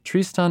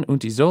Tristan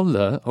und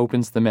Isolde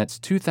opens the Met's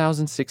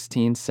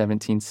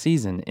 2016-17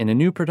 season in a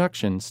new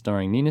production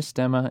starring Nina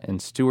Stemma and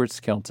Stuart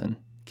Skelton,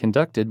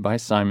 conducted by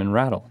Simon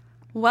Rattle.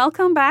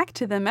 Welcome back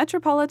to the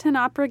Metropolitan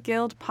Opera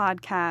Guild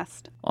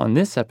podcast. On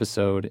this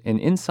episode, an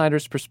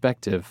insider's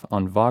perspective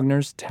on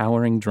Wagner's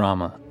towering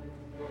drama.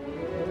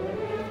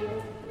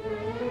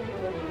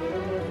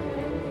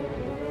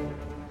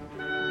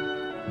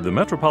 The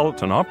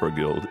Metropolitan Opera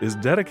Guild is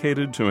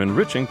dedicated to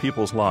enriching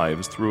people's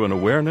lives through an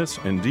awareness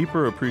and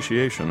deeper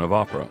appreciation of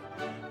opera.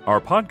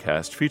 Our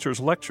podcast features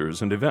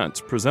lectures and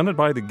events presented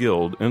by the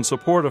Guild in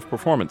support of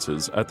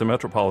performances at the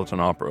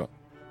Metropolitan Opera.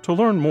 To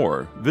learn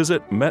more,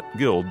 visit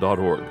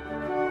metguild.org.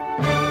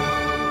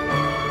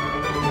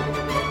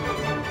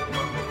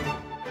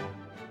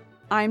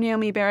 I'm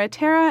Naomi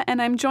Baratera,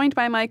 and I'm joined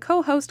by my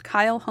co-host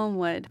Kyle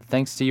Homewood.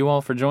 Thanks to you all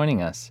for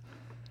joining us.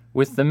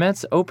 With the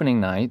Met's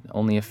opening night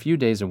only a few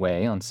days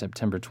away on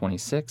September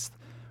 26th,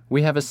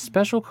 we have a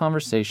special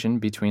conversation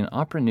between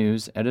Opera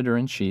News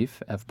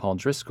Editor-in-Chief F. Paul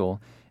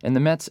Driscoll and the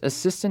Met's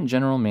Assistant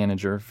General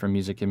Manager for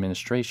Music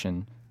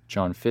Administration,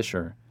 John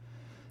Fisher.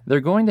 They're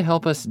going to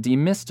help us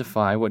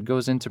demystify what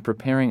goes into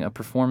preparing a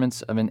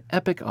performance of an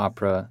epic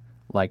opera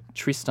like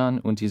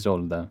Tristan und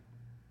Isolde.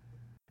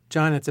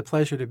 John, it's a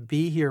pleasure to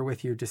be here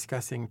with you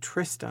discussing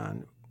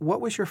Tristan. What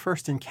was your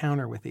first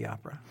encounter with the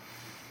opera?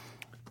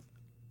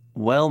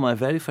 Well, my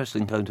very first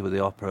encounter with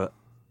the opera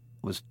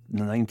was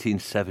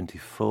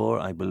 1974,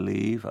 I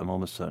believe. I'm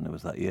almost certain it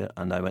was that year.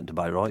 And I went to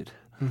Bayreuth.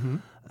 Mm-hmm.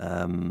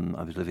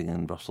 I was living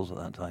in Brussels at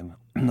that time.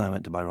 I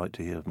went to Bayreuth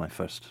to hear my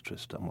first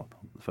Tristan,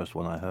 the first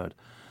one I heard,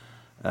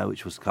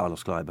 which was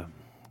Carlos Kleiber.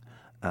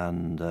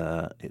 And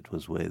it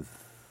was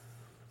with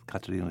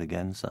Katarina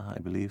Legenza, I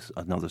believe,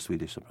 another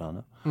Swedish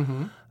soprano.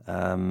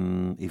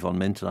 Mm-hmm. Yvonne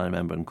Minton, I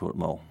remember, and Kurt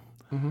Moll.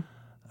 Mm-hmm.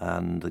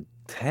 And the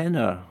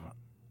tenor,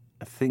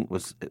 I think,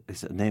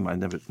 is a name I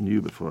never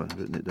knew before. I've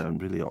written it down.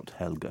 Brilliot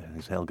Helga.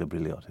 It's Helga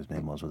Brilliot, his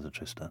name was, with the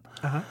Tristan.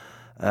 Uh-huh.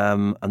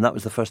 And that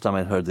was the first time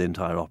I'd heard the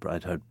entire opera.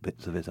 I'd heard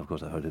bits of it, of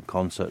course. I heard it in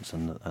concerts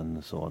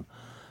and so on.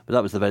 But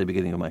that was the very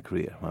beginning of my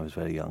career. I was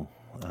very young.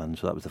 And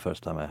so that was the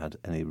first time I had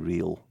any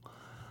real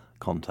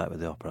contact with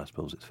the opera, I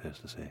suppose it's fair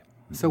to say.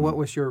 So what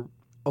was your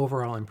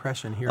overall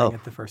impression hearing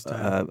it the first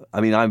time?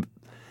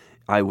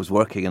 I was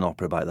working in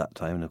opera by that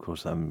time, and of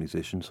course I'm a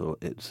musician, so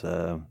it's...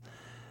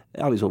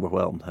 I was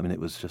overwhelmed. I mean,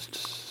 it was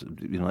just,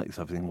 like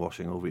something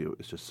washing over you. It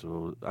was just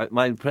so...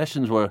 my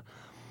impressions were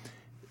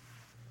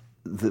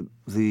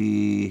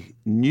the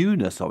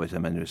newness of it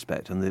in many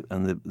respects, and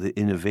the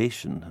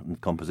innovation in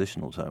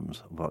compositional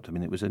terms. But I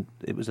mean, it was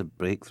a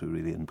breakthrough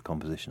really in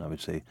composition, I would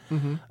say,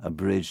 a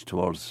bridge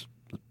towards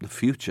the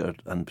future,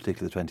 and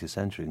particularly the 20th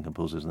century, and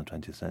composers in the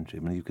 20th century.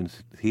 I mean, you can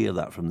hear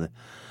that from the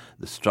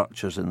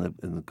structures in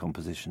the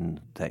composition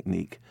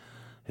technique.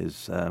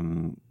 His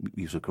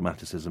use of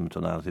chromaticism,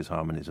 tonalities,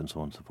 harmonies, and so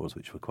on and so forth,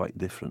 which were quite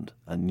different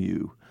and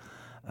new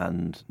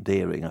and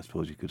daring, I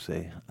suppose you could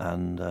say.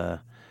 And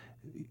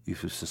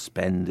use of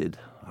suspended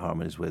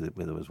harmonies where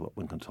there was what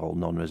one can call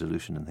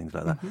non-resolution and things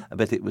like that.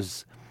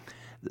 Mm-hmm.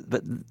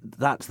 But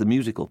that's the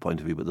musical point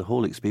of view. But the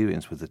whole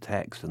experience with the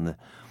text and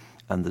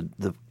how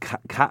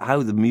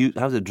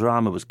the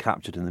drama was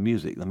captured in the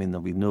music. I mean,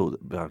 we know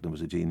that Wagner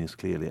was a genius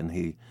clearly, and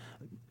he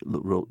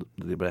wrote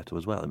the libretto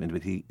as well. I mean,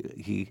 but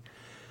he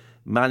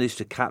managed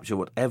to capture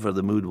whatever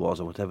the mood was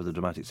or whatever the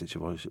dramatic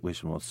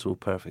situation was so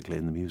perfectly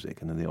in the music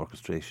and in the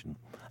orchestration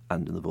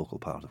and in the vocal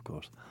part, of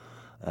course.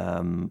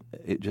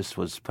 It just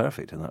was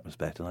perfect in that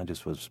respect, and I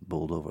just was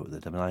bowled over with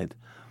it. I mean,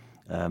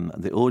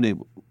 the only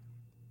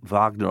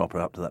Wagner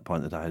opera up to that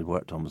point that I had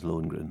worked on was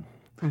Lohengrin,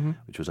 mm-hmm.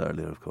 which was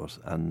earlier, of course,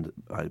 and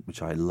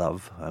which I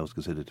love. I was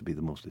considered to be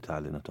the most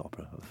Italian at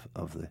opera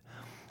of the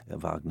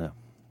Wagner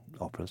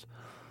operas.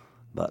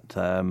 But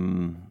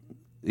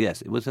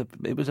yes, it was a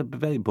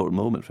very important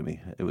moment for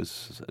me. It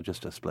was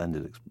just a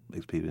splendid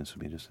experience for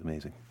me, just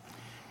amazing.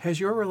 Has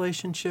your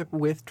relationship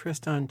with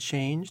Tristan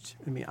changed?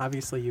 I mean,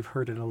 obviously you've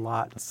heard it a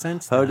lot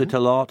since then. Heard it a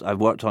lot. I've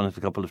worked on it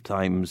a couple of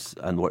times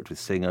and worked with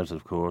singers,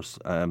 of course.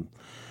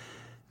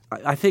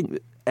 I think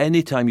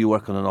any time you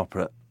work on an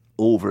opera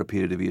over a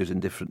period of years in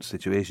different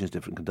situations,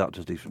 different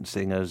conductors, different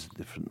singers,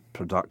 different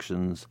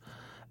productions,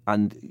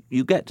 and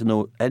you get to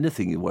know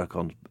anything you work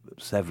on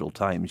several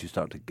times, you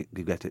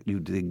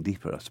dig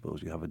deeper, I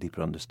suppose. You have a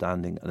deeper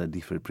understanding and a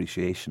deeper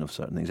appreciation of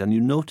certain things. And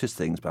you notice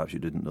things perhaps you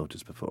didn't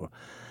notice before,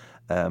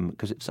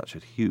 because it's such a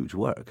huge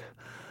work.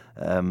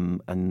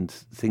 And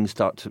things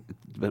start to,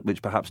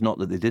 which perhaps not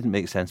that they didn't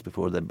make sense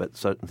before then, but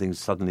certain things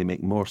suddenly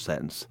make more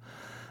sense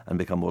and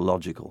become more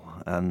logical.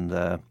 And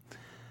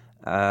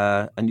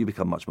you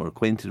become much more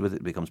acquainted with it.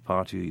 It becomes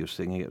part of you. You're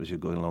singing it as you're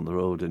going along the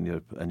road, and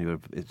you're.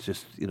 It's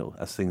just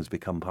as things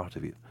become part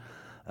of you.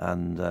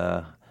 And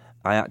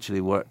I actually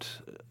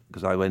worked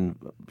because I went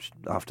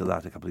after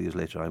that a couple of years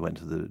later. I went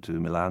to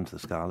Milan to the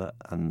Scala,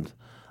 and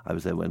I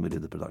was there when we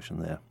did the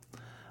production there,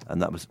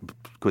 and that was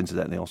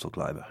coincidentally also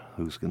Kleiber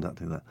who was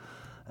conducting that,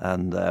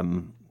 and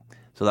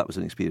so that was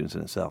an experience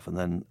in itself.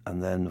 And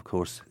then of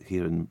course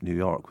here in New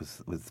York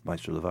with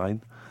Maestro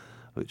Levine,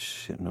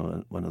 which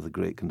one of the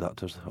great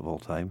conductors of all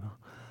time,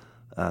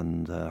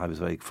 And I was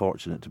very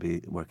fortunate to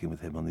be working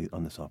with him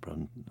on this opera,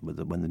 and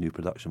when the new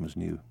production was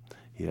new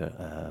here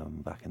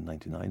back in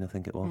 '99, I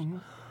think it was.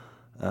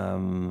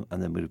 And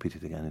then we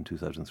repeated again in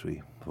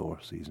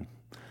 2003-04 season.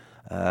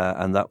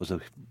 And that was a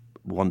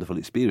wonderful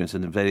experience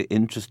and very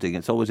interesting.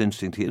 It's always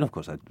interesting to hear. And of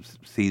course, I'd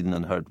seen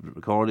and heard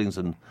recordings,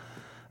 and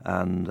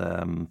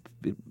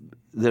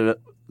there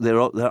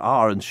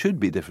are and should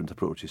be different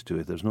approaches to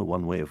it. There's no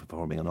one way of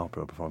performing an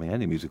opera or performing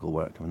any musical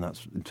work. I mean,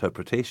 that's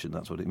interpretation.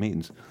 That's what it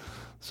means.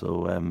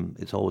 So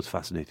it's always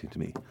fascinating to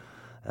me.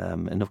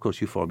 And of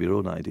course, you form your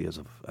own ideas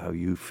of how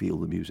you feel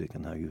the music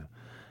and how you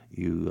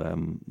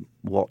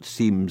what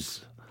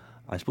seems,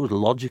 I suppose,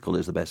 logical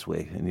is the best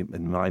way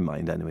in my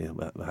mind anyway.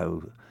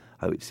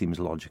 How it seems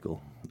logical,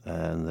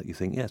 and that you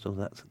think, yes, well,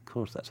 that's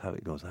how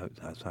it goes.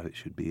 That's how it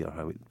should be, or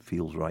how it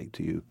feels right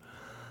to you.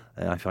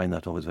 I find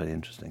that always very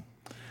interesting.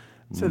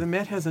 So the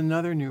Met has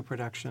another new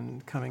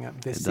production coming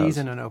up this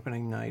season on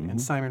opening night, and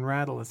Simon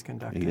Rattle is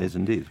conducting. He is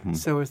indeed.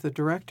 So as the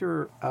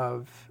director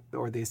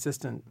or the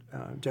assistant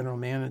general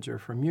manager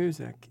for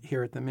music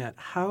here at the Met,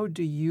 how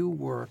do you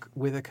work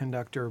with a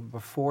conductor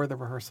before the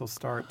rehearsals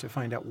start to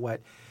find out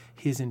what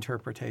his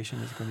interpretation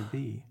is going to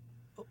be?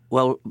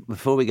 Well,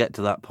 before we get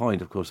to that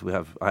point, of course,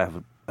 I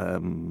have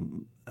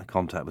a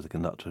contact with the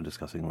conductor and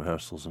discussing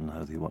rehearsals and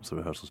how he wants the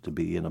rehearsals to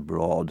be in a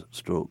broad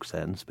stroke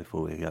sense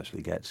before he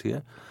actually gets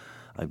here.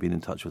 I've been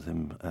in touch with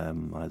him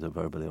either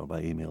verbally or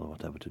by email or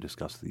whatever to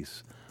discuss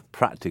these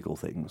practical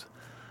things,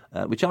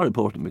 which are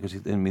important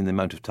because the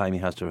amount of time he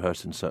has to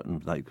rehearse in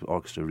certain like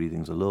orchestra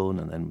readings alone,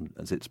 and then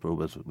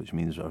Sitzprobe, which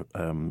means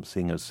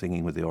singers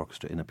singing with the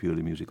orchestra in a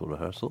purely musical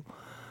rehearsal.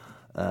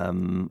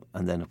 And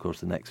then, of course,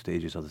 the next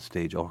stages are the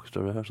stage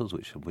orchestra rehearsals,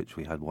 which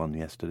we had one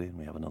yesterday, and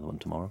we have another one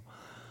tomorrow.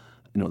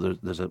 You know,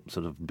 there's a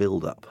sort of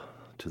build-up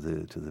to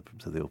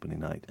the opening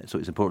night, so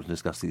it's important to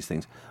discuss these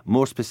things.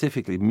 More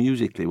specifically,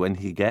 musically, when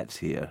he gets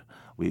here,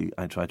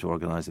 I try to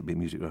organise it, be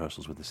music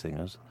rehearsals with the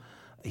singers.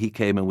 He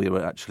came and we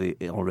were actually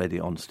already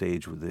on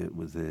stage with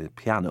the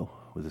piano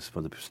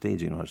for the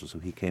staging rehearsal. So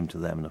he came to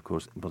them and, of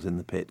course, was in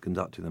the pit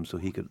conducting them, so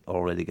he could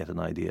already get an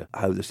idea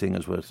how the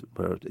singers were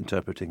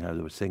interpreting, how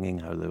they were singing,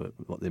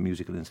 what their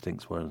musical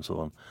instincts were, and so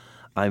on.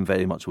 I'm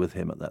very much with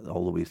him at that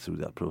all the way through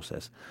that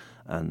process,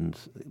 and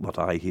what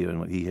I hear and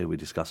what he hears, we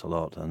discuss a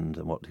lot, and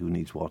who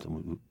needs what,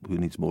 and who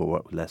needs more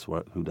work, less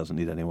work, who doesn't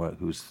need any work,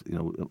 who's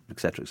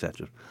etc.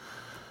 etc.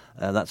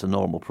 That's a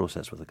normal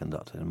process with a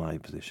conductor in my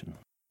position.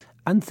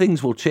 And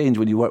things will change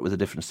when you work with a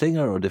different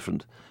singer or a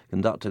different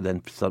conductor.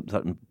 Then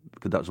certain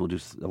conductors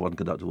will one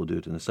conductor will do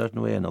it in a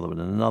certain way, another one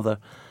in another.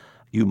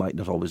 You might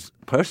not always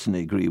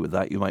personally agree with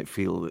that. You might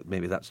feel that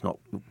maybe that's not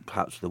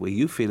perhaps the way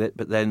you feel it.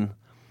 But then,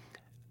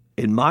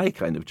 in my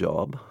kind of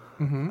job,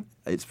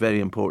 it's very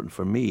important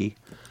for me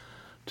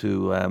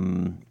to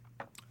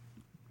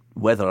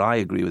whether I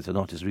agree with it or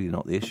not is really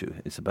not the issue.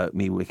 It's about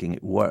me making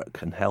it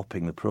work and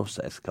helping the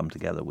process come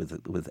together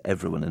with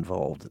everyone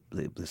involved,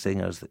 the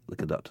singers, the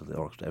conductor, the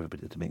orchestra,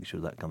 everybody, to make sure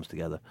that comes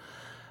together,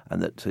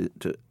 and that to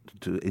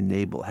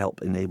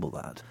help enable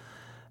that.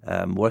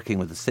 Working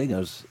with the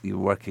singers, you're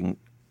working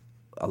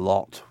a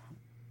lot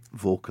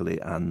vocally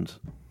and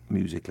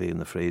musically in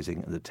the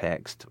phrasing and the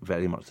text,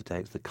 very much the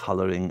text, the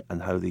colouring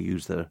and how they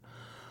use their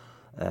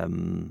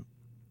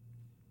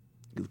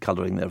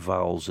colouring their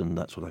vowels, and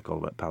that's what I call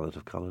about palette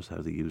of colours, how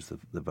they use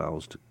the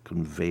vowels to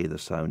convey the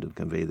sound and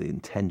convey the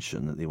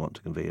intention that they want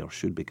to convey or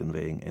should be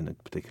conveying in a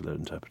particular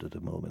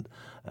interpretative moment.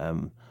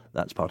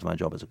 That's part of my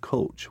job as a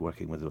coach,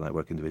 when I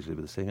work individually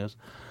with the singers,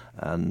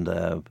 and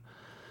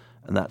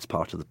that's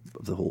part of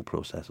the whole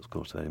process, of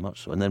course, very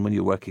much so. And then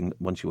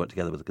once you work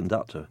together with the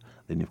conductor,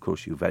 then of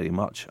course you very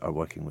much are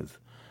working with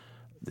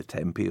the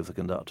tempi of the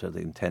conductor, the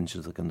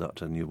intentions of the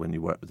conductor, and when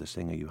you work with the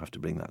singer, you have to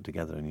bring that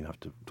together, and you have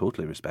to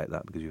totally respect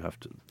that, because you have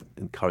to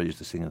encourage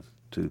the singer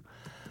to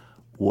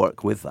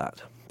work with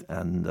that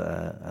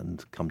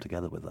and come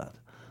together with that.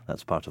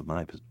 That's part of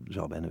my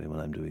job anyway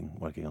when I'm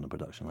working on a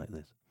production like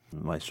this.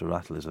 Maestro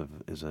Rattle is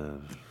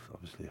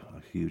obviously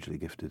a hugely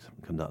gifted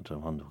conductor, a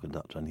wonderful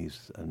conductor,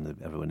 and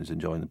everyone is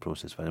enjoying the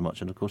process very much.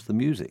 And of course, the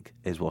music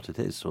is what it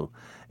is, so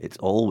it's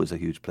always a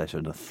huge pleasure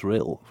and a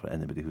thrill for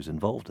anybody who's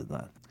involved in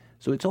that.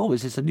 So it's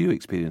a new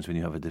experience when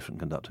you have a different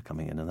conductor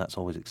coming in, and that's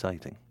always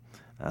exciting.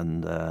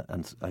 And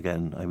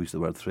again, I use the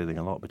word thrilling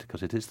a lot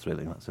because it is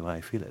thrilling. That's the way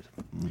I feel it.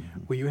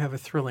 Well, you have a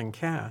thrilling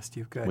cast.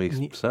 You've got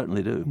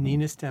certainly do.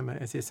 Nina Stemme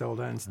as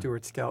Isolde and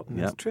Stuart Skelton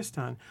as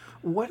Tristan.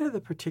 What are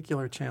the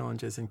particular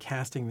challenges in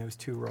casting those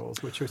two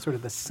roles, which are sort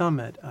of the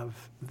summit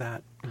of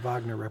that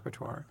Wagner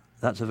repertoire?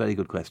 That's a very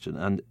good question,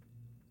 and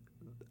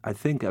I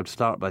think I'd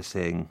start by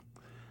saying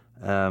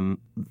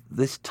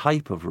this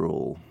type of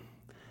role.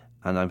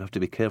 And I have to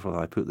be careful how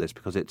I put this,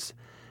 because it's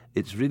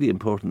really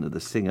important that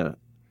the singer,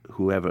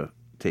 whoever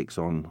takes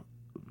on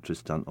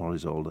Tristan or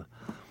Isolde,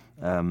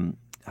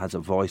 has a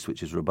voice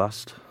which is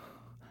robust.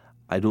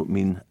 I don't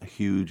mean a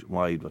huge,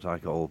 wide, what I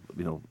call,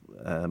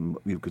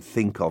 you could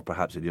think of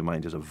perhaps in your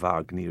mind as a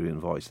Wagnerian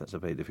voice. That's a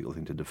very difficult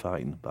thing to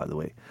define, by the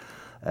way.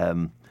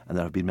 And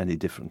there have been many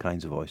different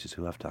kinds of voices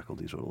who have tackled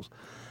these roles.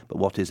 But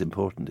what is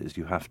important is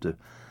you have to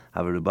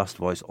have a robust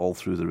voice all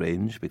through the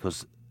range,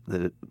 because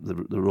the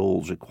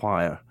roles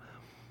require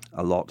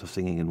a lot of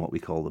singing in what we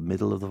call the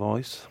middle of the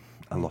voice,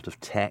 a lot of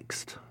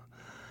text,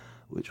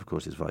 which of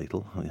course is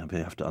vital. You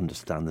have to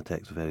understand the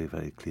text very,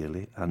 very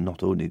clearly, and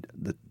not only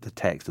the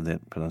text and the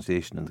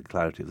pronunciation and the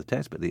clarity of the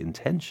text, but the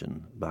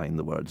intention behind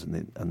the words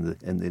and the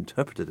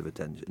interpretative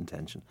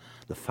intention,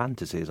 the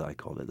fantasy as I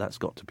call it, that's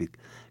got to be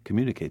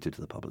communicated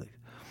to the public.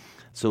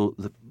 So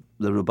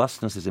the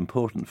robustness is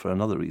important for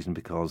another reason,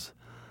 because,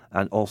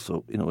 and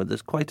also,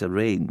 there's quite a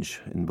range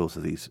in both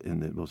of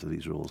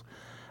these roles,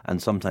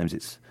 and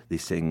sometimes they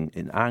sing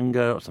in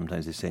anger, or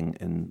sometimes they sing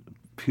in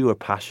pure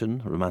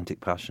passion, romantic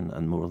passion,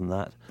 and more than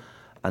that.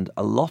 And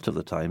a lot of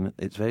the time,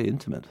 it's very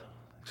intimate,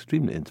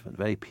 extremely intimate,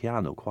 very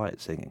piano, quiet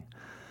singing.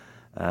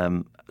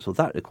 So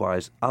that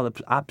requires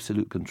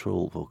absolute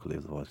control vocally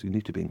of the voice. You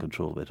need to be in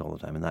control of it all the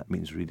time, and that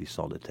means really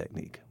solid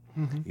technique.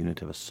 Mm-hmm. You need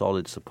to have a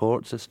solid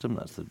support system.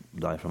 That's the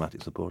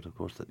diaphragmatic support, of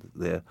course,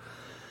 there,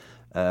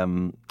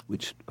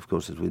 which, of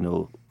course, as we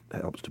know,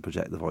 helps to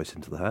project the voice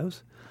into the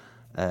house.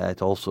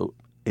 It also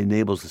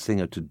enables the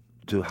singer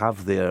to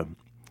have their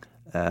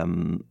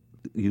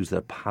use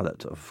their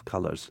palette of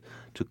colours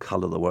to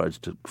colour the words,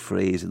 to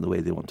phrase in the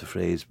way they want to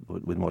phrase,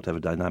 with whatever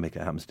dynamic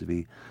it happens to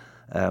be.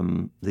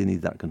 They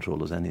need that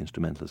control, as any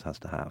instrumentalist has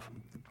to have.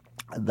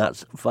 And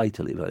that's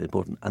vitally very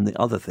important. And the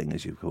other thing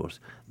is, of course,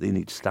 they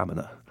need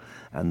stamina.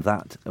 And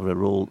that, of a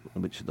role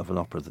of an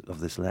opera of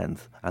this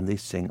length, and they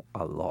sing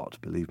a lot,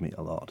 believe me,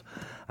 a lot,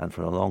 and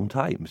for a long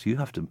time. So you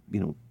have to,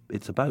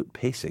 it's about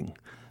pacing.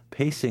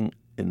 Pacing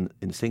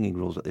in singing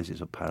roles like this is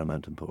of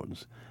paramount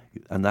importance.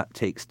 And that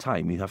takes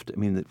time. You have to,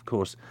 of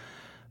course,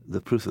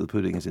 the proof of the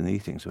pudding is in the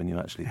eating. So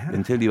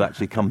until you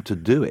actually come to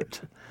do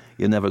it,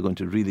 you're never going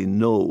to really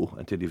know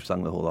until you've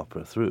sung the whole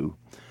opera through.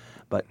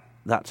 But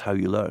that's how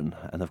you learn.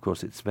 And of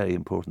course, it's very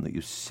important that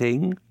you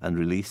sing and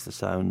release the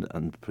sound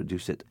and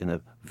produce it in a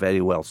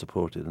very well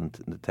supported and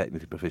in a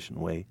technically proficient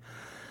way.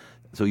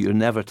 So you're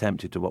never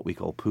tempted to what we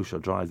call push or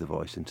drive the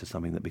voice into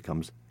something that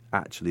becomes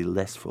actually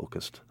less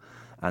focused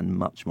and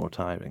much more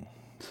tiring.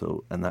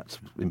 And that's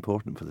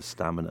important for the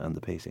stamina and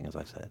the pacing, as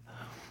I said.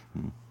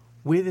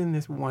 Within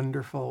this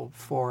wonderful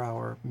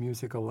 4-hour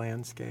musical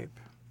landscape,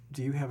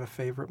 do you have a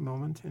favorite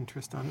moment in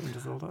Tristan and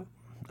Isolde?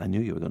 I knew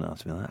you were going to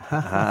ask me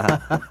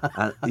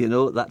that.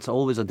 And, that's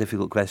always a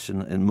difficult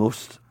question in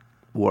most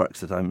works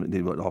that I'm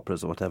doing,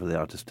 operas or whatever they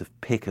are, just to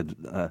pick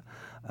a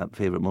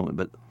favourite moment.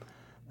 But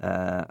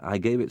I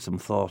gave it some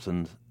thought,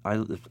 and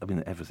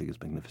everything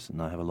is magnificent.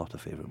 I have a lot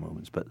of favourite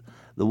moments. But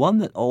the one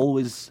that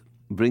always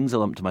brings a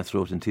lump to my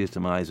throat and tears to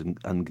my eyes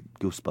and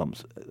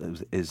goosebumps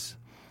is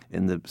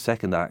in the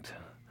second act,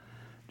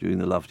 during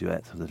the love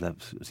duet of the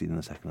love scene in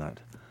the second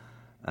act.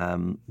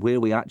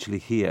 Where we actually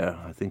hear,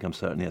 I think I'm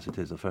certain, yes it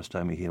is, the first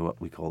time we hear what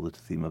we call the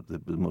theme of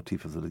the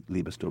motif of the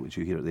Liebestod, which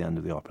you hear at the end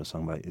of the opera,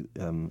 sung by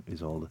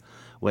Isolde,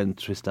 when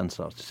Tristan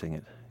starts to sing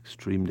it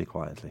extremely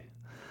quietly,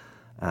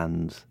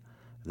 and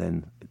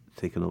then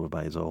taken over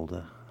by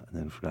Isolde, and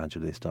then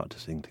gradually they start to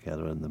sing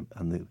together, and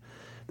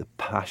the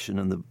passion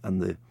and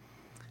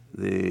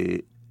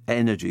the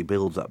energy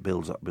builds up,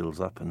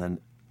 and then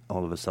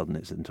all of a sudden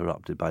it's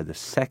interrupted by the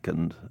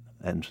second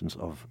entrance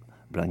of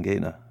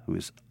Brangäna, who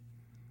is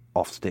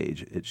off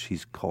stage.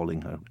 She's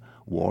calling her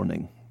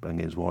warning.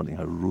 Brangäna's warning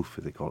her roof,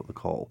 if they call it the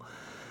call.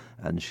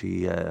 And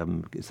she,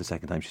 it's the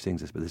second time she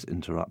sings this, but this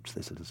interrupts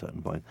this at a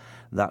certain point.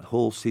 That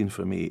whole scene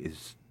for me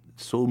is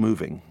so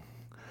moving,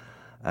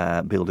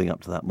 building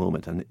up to that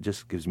moment, and it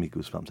just gives me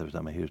goosebumps every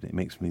time I hear it.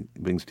 It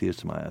brings tears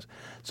to my eyes.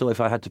 So if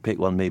I had to pick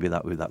one, maybe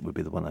that would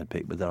be the one I'd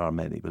pick, but there are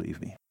many,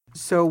 believe me.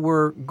 So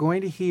we're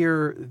going to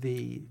hear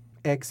the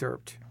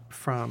excerpt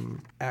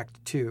from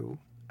Act 2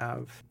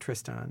 of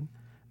Tristan,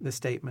 the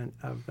statement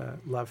of the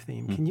love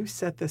theme. Can you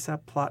set this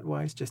up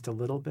plot-wise just a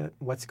little bit?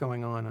 What's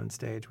going on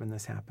stage when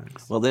this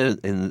happens? Well, they're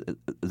in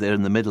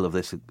the middle of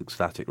this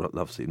ecstatic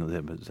love scene with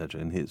him,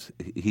 etc. And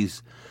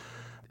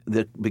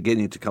they're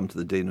beginning to come to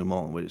the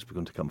denouement, where it's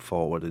going to come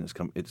forward, and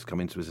it's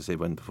coming to, as I say,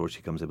 before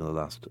she comes in with the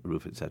last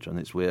roof, etc. And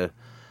it's where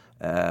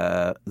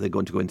they're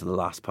going to go into the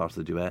last part of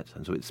the duet,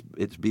 and so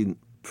it's been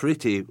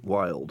pretty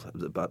wild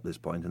about this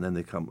point, and then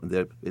they come, and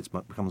it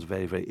becomes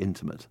very, very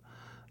intimate.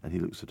 And he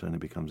looks at her, and it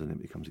becomes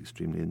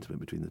extremely intimate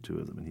between the two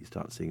of them, and he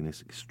starts singing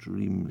this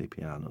extremely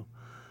piano,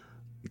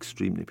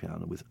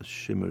 with a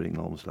shimmering,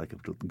 almost like a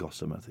little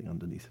gossamer thing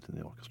underneath it in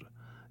the orchestra.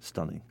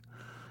 Stunning.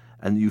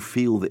 And you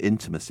feel the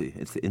intimacy.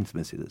 It's the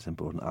intimacy that's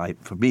important.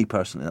 For me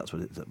personally, that's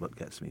what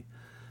gets me.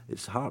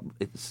 It's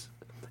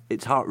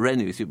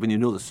heart-rending. You see, when you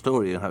know the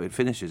story and how it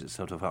finishes, it's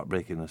sort of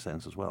heartbreaking in a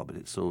sense as well. But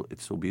it's so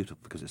beautiful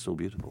because it's so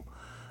beautiful,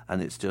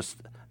 and it's just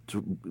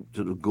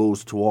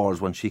goes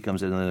towards when she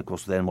comes in, and then of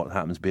course then what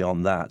happens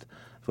beyond that,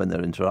 when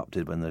they're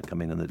interrupted, when they're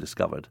coming and they're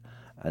discovered.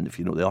 And if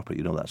you know the opera,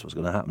 you know that's what's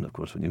going to happen. Of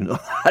course, when you know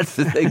that's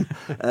the thing.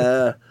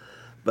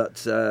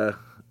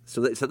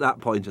 So it's at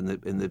that point in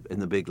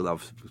the big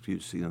love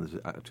scene of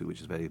the Act 2, which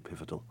is very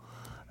pivotal.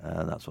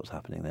 That's what's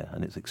happening there,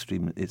 and it's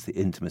extreme. It's the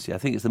intimacy. I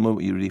think it's the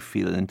moment you really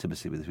feel an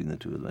intimacy between the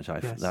two of them.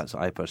 Which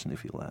I personally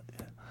feel that.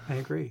 Yeah. I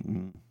agree.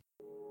 Mm.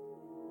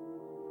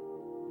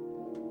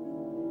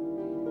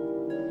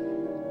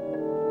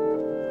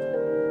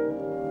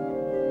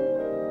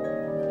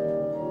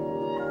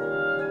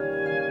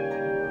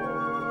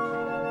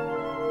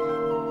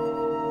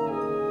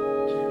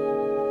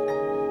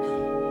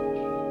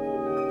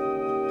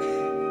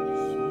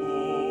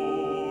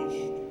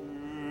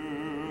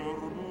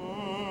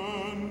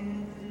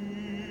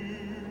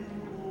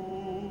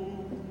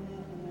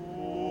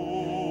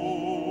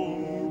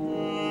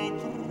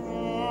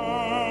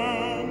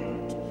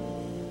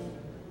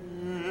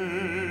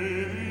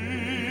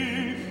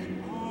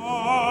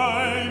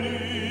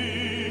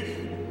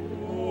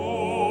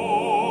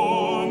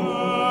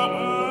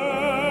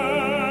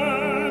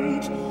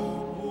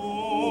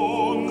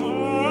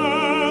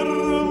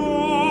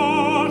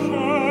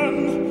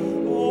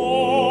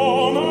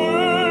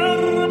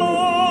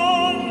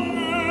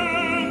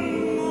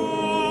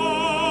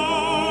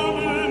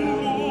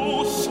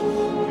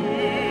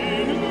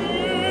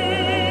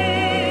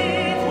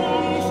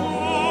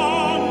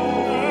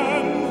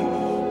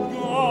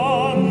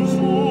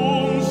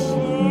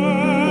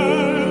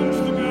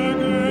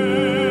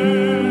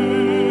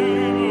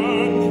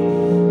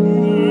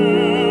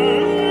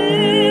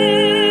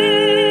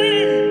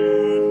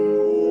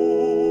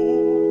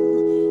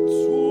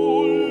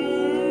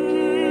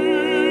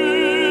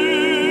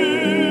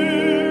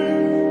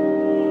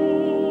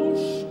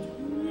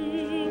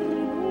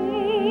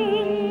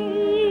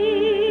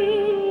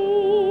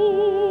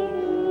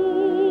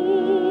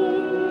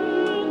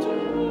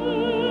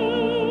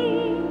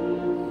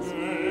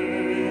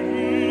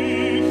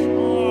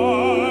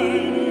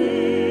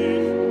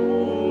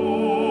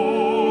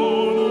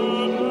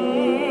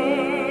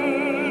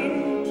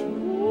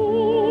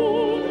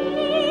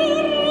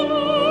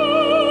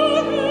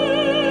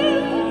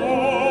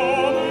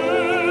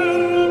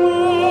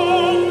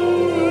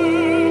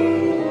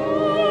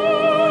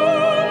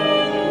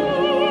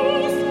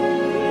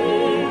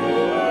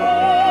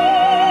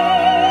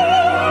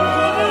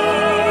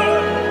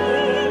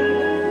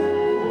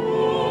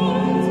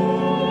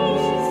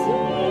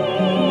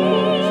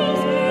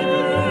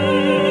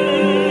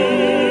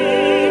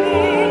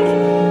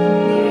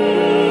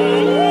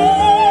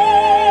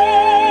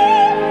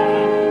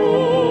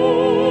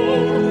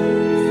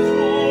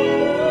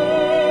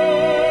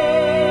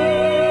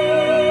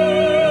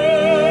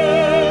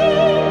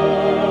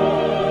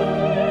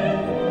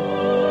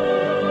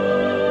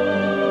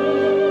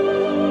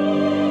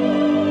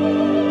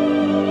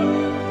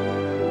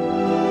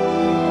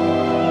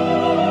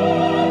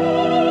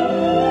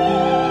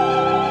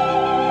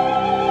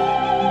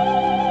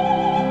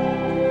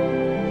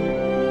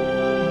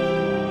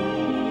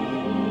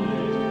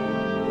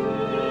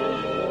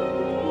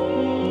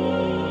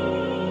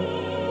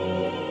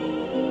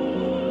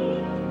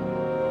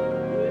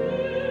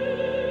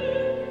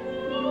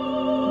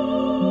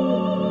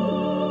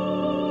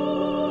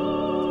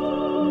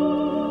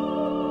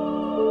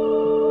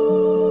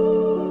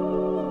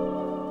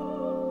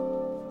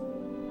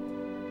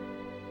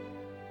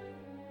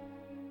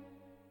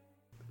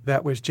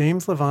 That was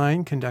James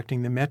Levine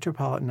conducting the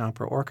Metropolitan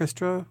Opera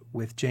Orchestra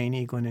with Jane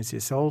Eaglin as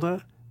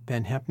Isolde,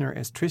 Ben Heppner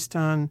as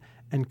Tristan,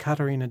 and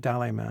Katharina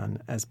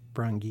Daleman as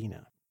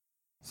Brangina.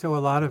 So a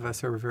lot of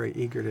us are very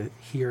eager to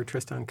hear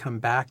Tristan come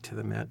back to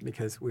the Met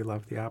because we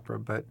love the opera.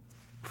 But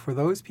for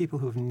those people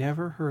who've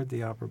never heard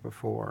the opera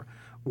before,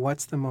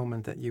 what's the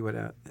moment that you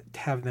would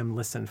have them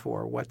listen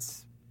for?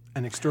 What's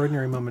an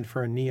extraordinary moment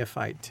for a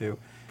neophyte to?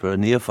 For a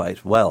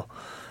neophyte, well,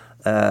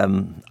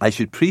 I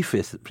should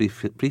preface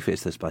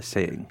this by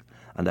saying,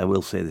 and I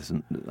will say this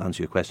and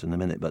answer your question in a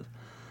minute, but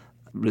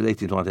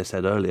relating to what I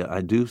said earlier,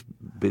 I do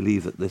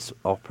believe that this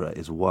opera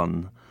is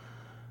one,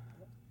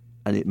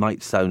 and it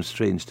might sound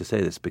strange to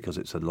say this because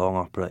it's a long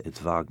opera, it's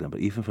Wagner,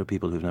 but even for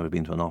people who've never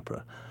been to an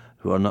opera,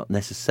 who are not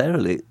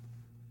necessarily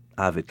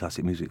avid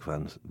classical music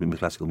fans,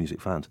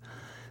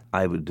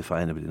 I would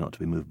defy anybody not to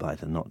be moved by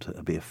it and not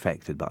to be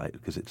affected by it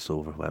because it's so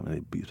overwhelmingly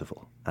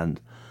beautiful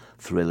and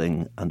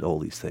thrilling and all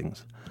these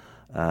things,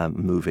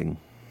 moving.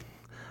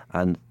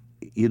 And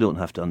you don't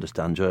have to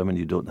understand German,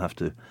 you don't have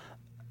to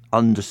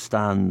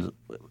understand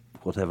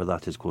whatever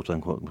that is,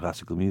 quote-unquote,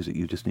 classical music.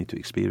 You just need to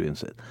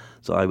experience it.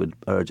 So I would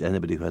urge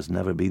anybody who has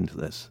never been to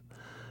this,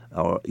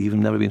 or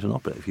even never been to an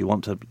opera, if you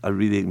want a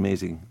really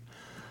amazing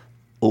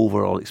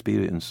overall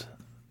experience,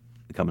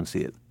 come and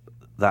see it.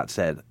 That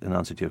said, in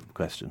answer to your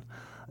question,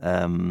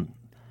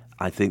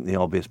 I think the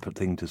obvious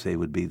thing to say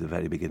would be the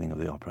very beginning of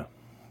the opera.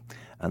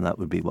 And that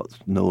would be what's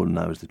known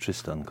now as the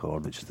Tristan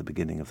chord, which is the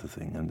beginning of the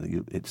thing.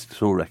 And it's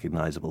so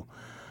recognisable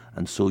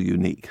and so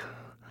unique.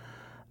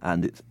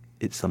 And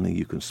it's something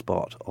you can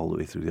spot all the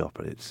way through the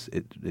opera.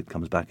 It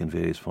comes back in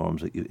various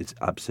forms. It's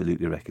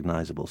absolutely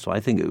recognisable. So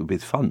I think it would be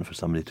fun for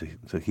somebody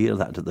to hear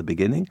that at the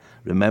beginning,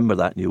 remember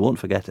that, and you won't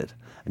forget it.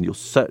 And you'll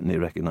certainly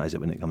recognise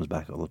it when it comes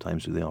back all the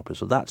times through the opera.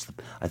 So that's,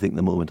 I think,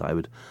 the moment I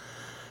would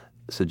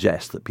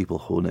suggest that people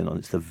hone in on.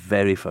 It's the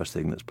very first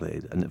thing that's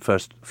played, and the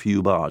first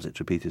few bars. It's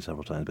repeated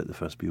several times, but the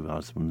first few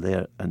bars from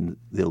there, and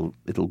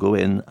it'll go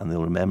in, and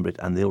they'll remember it,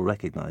 and they'll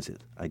recognise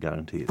it. I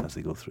guarantee it as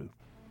they go through.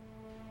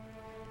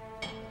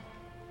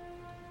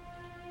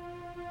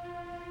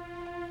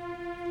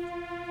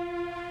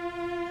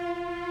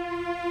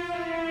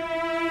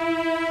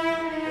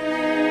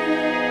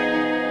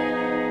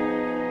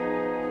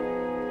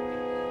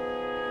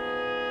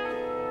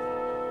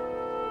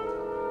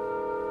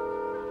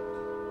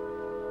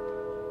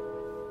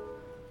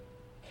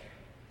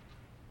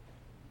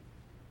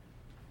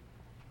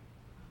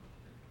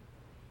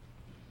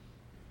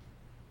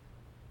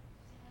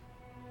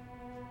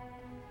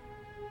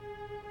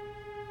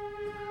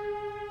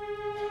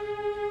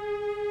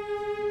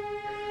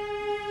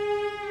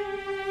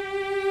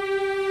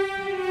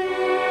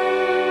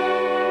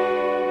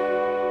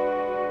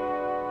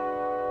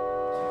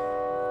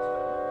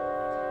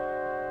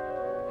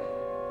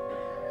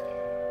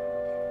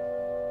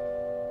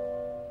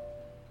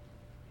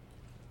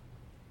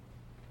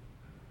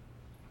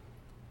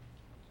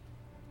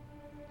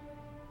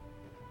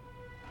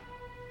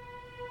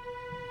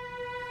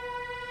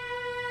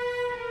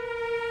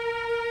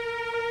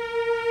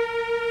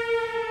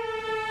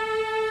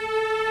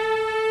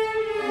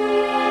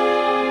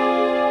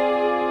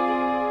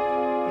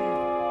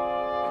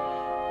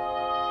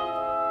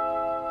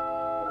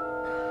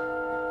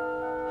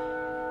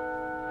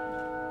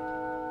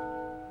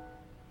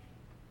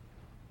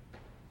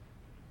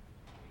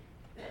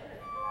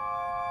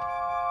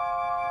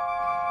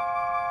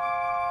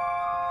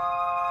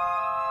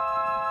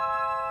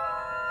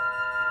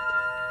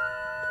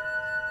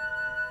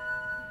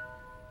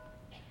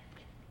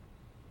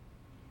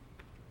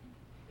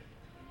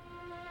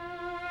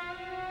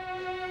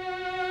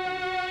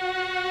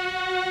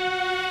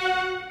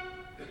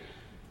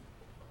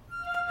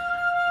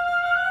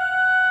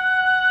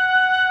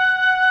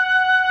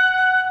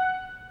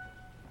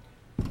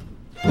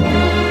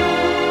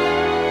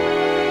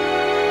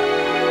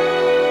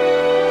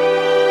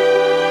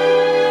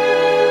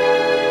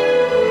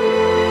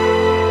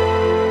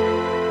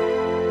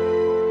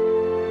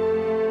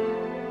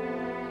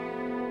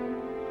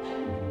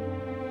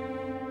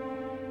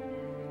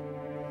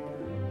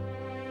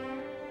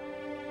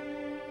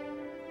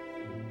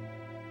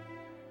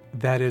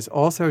 That is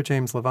also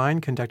James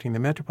Levine conducting the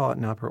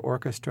Metropolitan Opera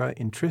Orchestra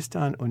in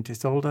Tristan und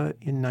Isolde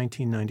in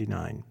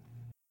 1999.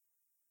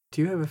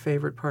 Do you have a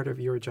favorite part of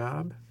your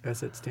job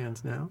as it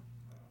stands now?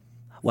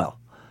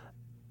 Well,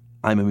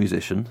 I'm a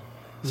musician,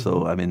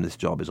 so I mean this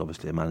job is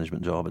obviously a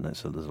management job, and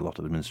so there's a lot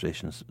of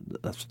administration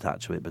that's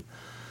attached to it. But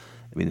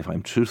I mean, if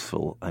I'm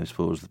truthful, I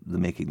suppose the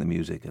making the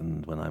music,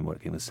 and when I'm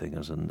working with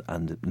singers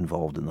and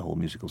involved in the whole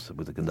musical stuff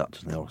with the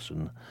conductors and the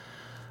orchestra.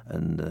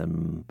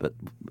 But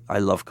I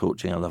love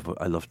coaching. I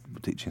love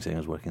teaching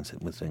singers, working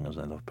with singers.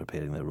 I love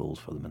preparing their roles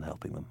for them and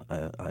helping them.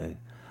 I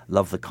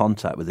love the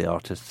contact with the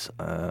artists.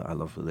 I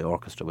love the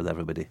orchestra with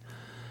everybody.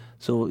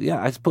 So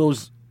yeah, I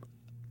suppose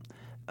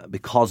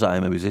because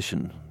I'm a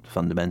musician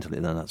fundamentally,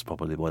 then that's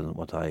probably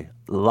what I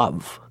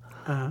love.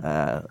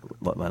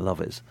 What my love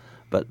is.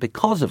 But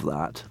because of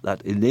that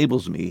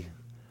enables me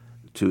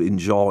to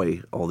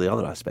enjoy all the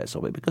other aspects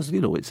of it, because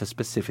it's a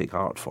specific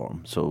art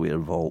form. So we're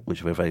involved,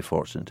 which we're very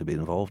fortunate to be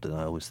involved in.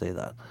 I always say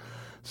that.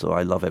 So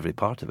I love every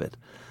part of it.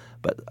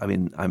 But I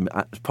mean, I'm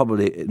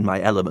probably in my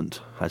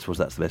element. I suppose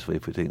that's the best way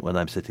of putting it. When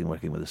I'm sitting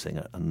working with a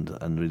singer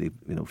and really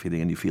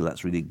feeling, and you feel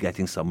that's really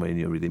getting somewhere and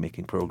you're really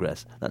making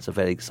progress. That's a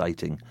very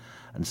exciting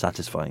and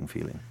satisfying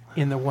feeling.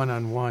 In the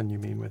one-on-one, you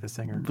mean, with a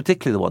singer?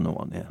 Particularly the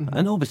one-on-one, yeah. Mm-hmm.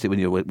 And obviously when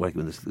you're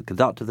working with the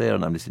conductor there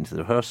and I'm listening to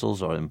the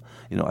rehearsals, or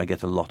I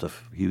get a lot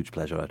of huge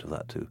pleasure out of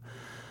that too.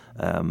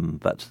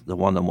 But the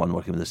one-on-one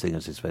working with the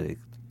singers is very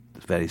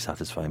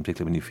satisfying,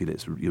 particularly when you feel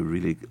you're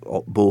really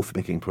both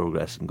making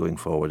progress and going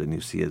forward, and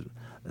you see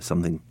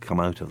something come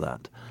out of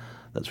that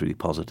that's really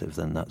positive.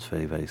 Then that's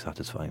very, very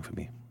satisfying for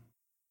me.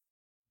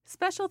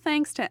 Special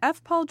thanks to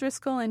F. Paul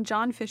Driscoll and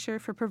John Fisher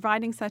for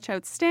providing such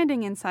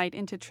outstanding insight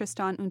into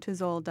Tristan und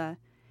Isolde.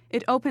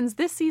 It opens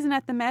this season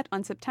at the Met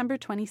on September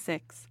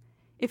 26.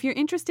 If you're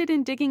interested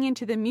in digging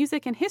into the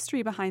music and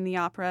history behind the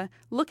opera,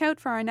 look out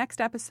for our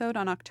next episode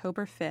on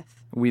October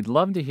 5th. We'd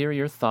love to hear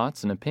your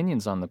thoughts and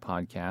opinions on the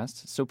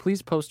podcast, so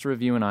please post a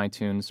review in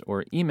iTunes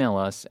or email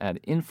us at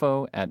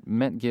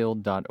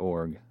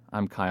info@metguild.org.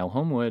 I'm Kyle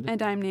Homewood.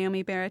 And I'm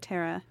Naomi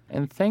Baratera.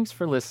 And thanks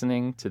for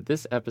listening to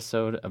this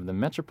episode of the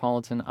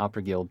Metropolitan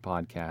Opera Guild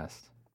podcast.